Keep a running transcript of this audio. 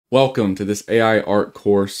Welcome to this AI art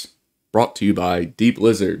course brought to you by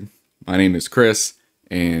DEEPLIZARD. My name is Chris,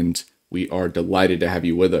 and we are delighted to have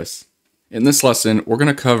you with us. In this lesson, we're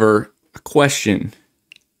going to cover a question.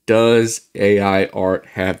 Does AI art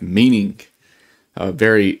have meaning? A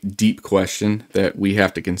very deep question that we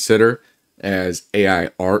have to consider as AI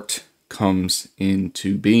art comes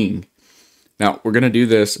into being. Now, we're going to do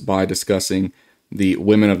this by discussing the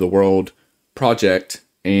Women of the World project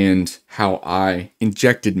and how I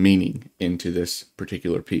injected meaning into this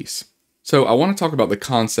particular piece. So I want to talk about the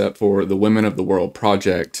concept for the Women of the World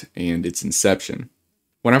project and its inception.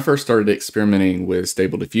 When I first started experimenting with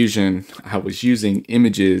Stable Diffusion, I was using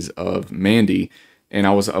images of Mandy and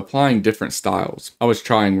I was applying different styles. I was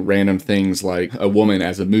trying random things like a woman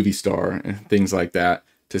as a movie star and things like that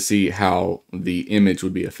to see how the image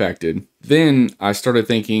would be affected. Then I started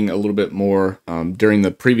thinking a little bit more. During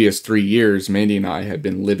the previous 3 years, Mandy and I had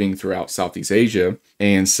been living throughout Southeast Asia,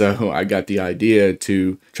 and so I got the idea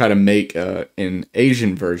to try to make an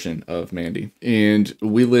Asian version of Mandy. And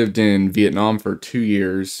we lived in Vietnam for 2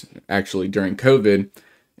 years, actually during COVID,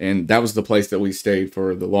 and that was the place that we stayed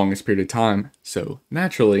for the longest period of time. So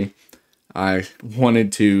naturally, I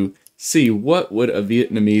wanted to see what would a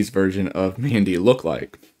Vietnamese version of Mandy look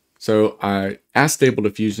like. So I asked Stable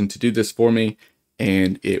Diffusion to do this for me,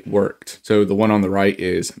 and it worked. So the one on the right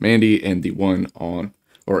is Mandy, and the one on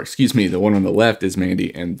the left is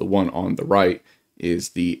Mandy, and the one on the right is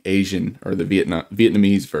the Asian or the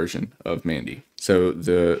Vietnamese version of Mandy. So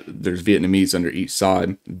there's Vietnamese under each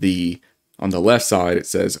side. On the left side, it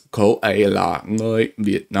says Cô ấy là người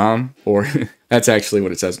Việt Nam, or that's actually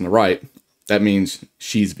what it says on the right. That means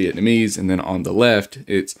she's Vietnamese, and then on the left,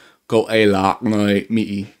 it's Cô ấy là người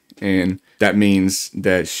Mỹ, and that means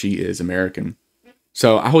that she is American.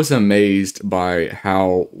 So I was amazed by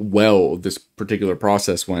how well this particular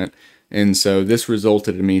process went, and so this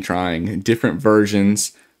resulted in me trying different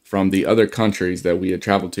versions from the other countries that we had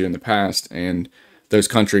traveled to in the past, and those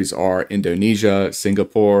countries are Indonesia,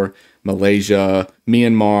 Singapore, Malaysia,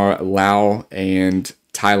 Myanmar, Laos, and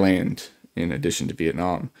Thailand, in addition to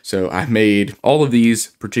Vietnam. So I made all of these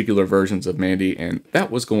particular versions of Mandy, and that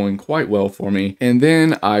was going quite well for me. And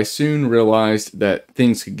then I soon realized that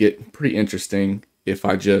things could get pretty interesting if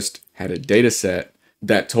I just had a data set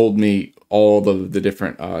that told me all the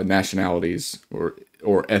different nationalities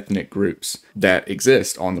or ethnic groups that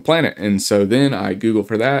exist on the planet. And so then I Googled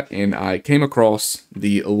for that, and I came across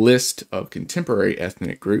the list of contemporary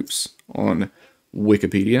ethnic groups on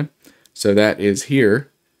Wikipedia. So that is here.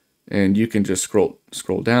 And you can just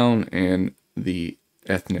scroll down, and the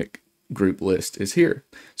ethnic group list is here.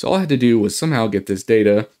 So all I had to do was somehow get this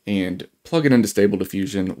data and plug it into Stable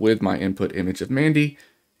Diffusion with my input image of Mandy,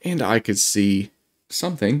 and I could see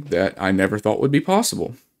something that I never thought would be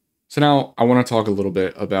possible. So now I want to talk a little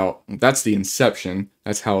bit about, that's the inception,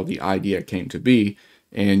 that's how the idea came to be.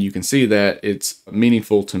 And you can see that it's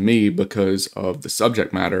meaningful to me because of the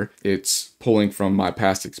subject matter. It's pulling from my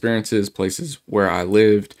past experiences, places where I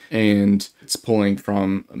lived, and it's pulling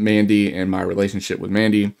from Mandy and my relationship with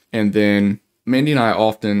Mandy. And then Mandy and I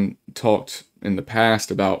often talked in the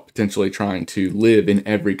past about potentially trying to live in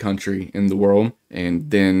every country in the world.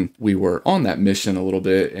 And then we were on that mission a little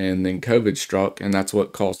bit, and then COVID struck, and that's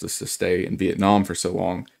what caused us to stay in Vietnam for so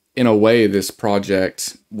long. In a way, this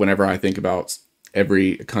project, whenever I think about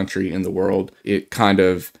every country in the world, it kind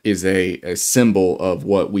of is a symbol of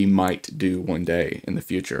what we might do one day in the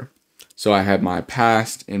future. So I had my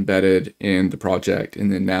past embedded in the project,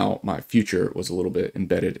 and then now my future was a little bit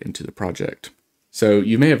embedded into the project. So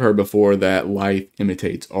you may have heard before that life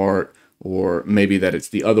imitates art, or maybe that it's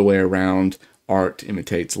the other way around, art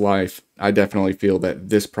imitates life. I definitely feel that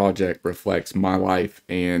this project reflects my life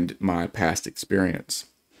and my past experience.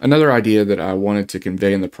 Another idea that I wanted to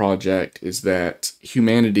convey in the project is that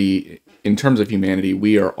humanity, in terms of humanity,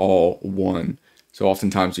 we are all one. So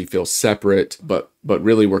oftentimes we feel separate, but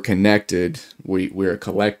really we're connected. We're a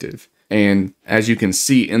collective. And as you can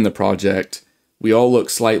see in the project, we all look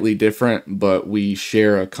slightly different, but we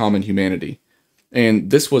share a common humanity. And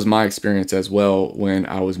this was my experience as well when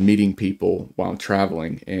I was meeting people while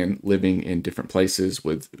traveling and living in different places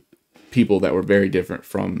with people that were very different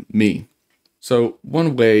from me. So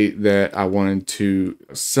one way that I wanted to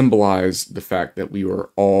symbolize the fact that we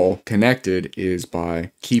were all connected is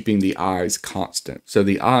by keeping the eyes constant. So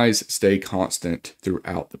the eyes stay constant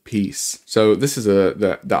throughout the piece. So this is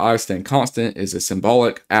the eyes staying constant is a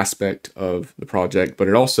symbolic aspect of the project, but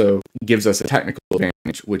it also gives us a technical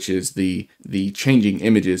advantage, which is the changing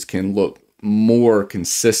images can look more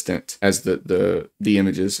consistent as the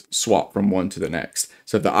images swap from one to the next.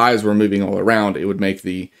 So if the eyes were moving all around, it would make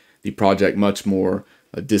the project much more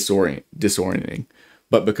disorienting.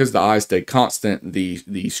 But because the eyes stay constant,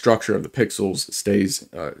 the structure of the pixels stays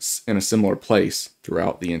in a similar place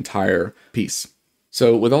throughout the entire piece.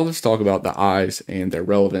 So with all this talk about the eyes and their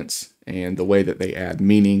relevance and the way that they add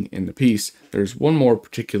meaning in the piece, there's one more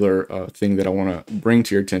particular thing that I want to bring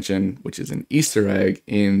to your attention, which is an Easter egg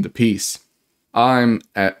in the piece. I,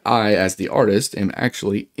 as the artist, am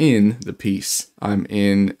actually in the piece. I'm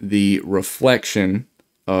in the reflection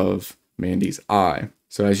of Mandy's eye.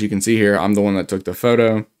 So as you can see here, I'm the one that took the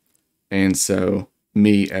photo, and so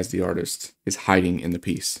me as the artist is hiding in the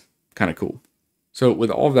piece. Kind of cool. So with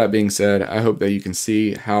all of that being said, I hope that you can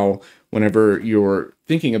see how whenever you're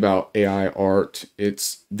thinking about AI art,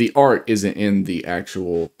 the art isn't in the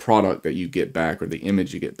actual product that you get back or the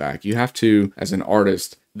image you get back. You have to, as an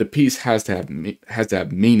artist, the piece has to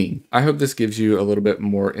have meaning. I hope this gives you a little bit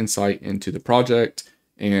more insight into the project,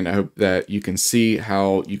 and I hope that you can see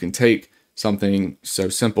how you can take something so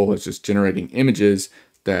simple as just generating images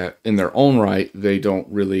that in their own right, they don't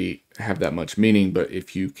really have that much meaning. But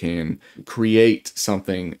if you can create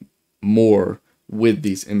something more with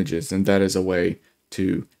these images, then that is a way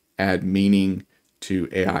to add meaning to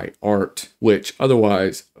AI art, which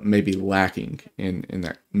otherwise may be lacking in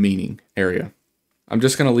that meaning area. I'm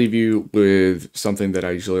just going to leave you with something that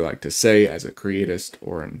I usually like to say as a creatist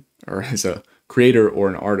or as a creator or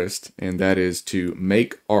an artist, and that is to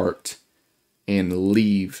make art and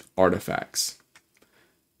leave artifacts.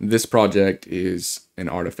 This project is an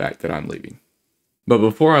artifact that I'm leaving. But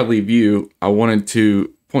before I leave you, I wanted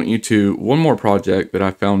to point you to one more project that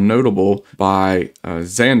I found notable by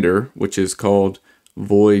Xander, which is called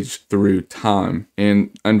Voyage Through Time.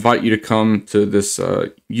 And I invite you to come to this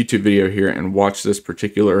YouTube video here and watch this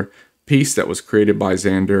particular piece that was created by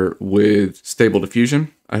Xander with Stable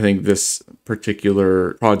Diffusion. I think this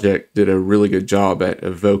particular project did a really good job at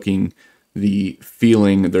evoking the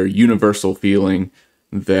feeling, their universal feeling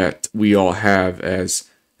that we all have as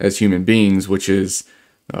human beings, which is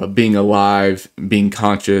being alive, being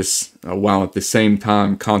conscious, while at the same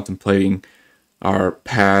time contemplating our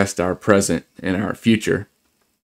past, our present, and our future.